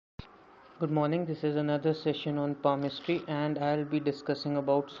Good morning. This is another session on palmistry, and I'll be discussing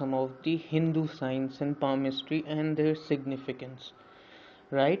about some of the Hindu signs in palmistry and their significance.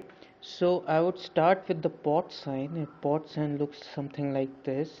 Right? So I would start with the pot sign. A pot sign looks something like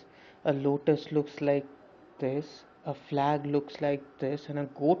this. A lotus looks like this. A flag looks like this, and a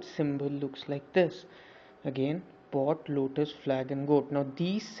goat symbol looks like this. Again, pot, lotus, flag, and goat. Now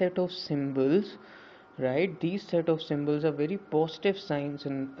these set of symbols, right, these set of symbols are very positive signs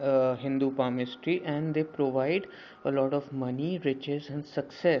in Hindu palmistry, and they provide a lot of money, riches, and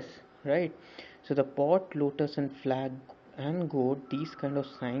success, right? So the pot, lotus, and flag and goat, these kind of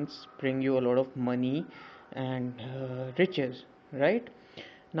signs bring you a lot of money and riches, right?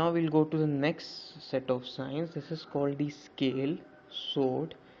 Now we'll go to the next set of signs. This is called the scale,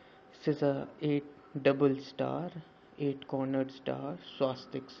 sword. This is a eight double star, eight cornered star,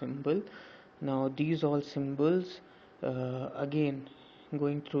 swastik symbol. Now these all symbols, again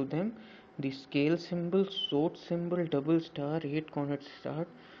going through them, the scale symbol, sword symbol, double star, eight cornered star,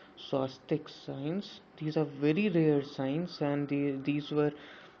 swastik signs. These are very rare signs, and these were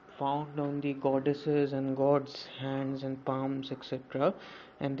found on the goddesses and gods' hands and palms, etc.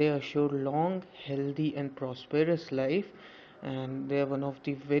 And they assure long, healthy, and prosperous life. And they are one of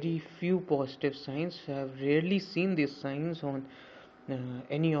the very few positive signs. I have rarely seen these signs on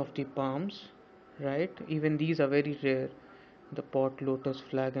any of the palms, right? Even these are very rare, the pot, lotus,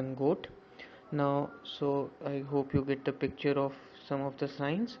 flag, and goat. Now, so I hope you get the picture of some of the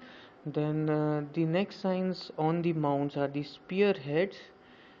signs. Then the next signs on the mounts are the spearheads,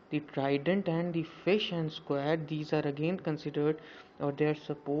 the trident, and the fish and square. These are again considered, or they are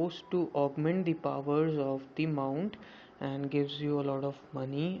supposed to augment the powers of the mount and gives you a lot of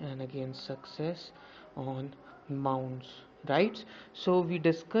money and again success on mounts, right? So we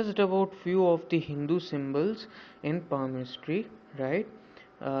discussed about few of the Hindu symbols in palmistry, right?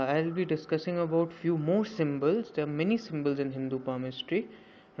 I'll be discussing about few more symbols. There are many symbols in Hindu palmistry,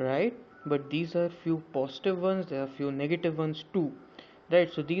 right? But these are few positive ones, there are few negative ones too,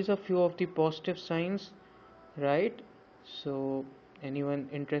 right? So these are few of the positive signs, right? So anyone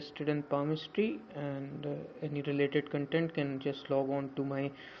interested in palmistry and any related content can just log on to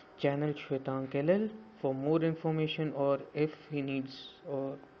my channel Shwetank LL for more information, or if he needs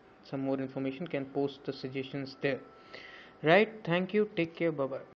or some more information can post the suggestions there, right? Thank you, take care, bye bye.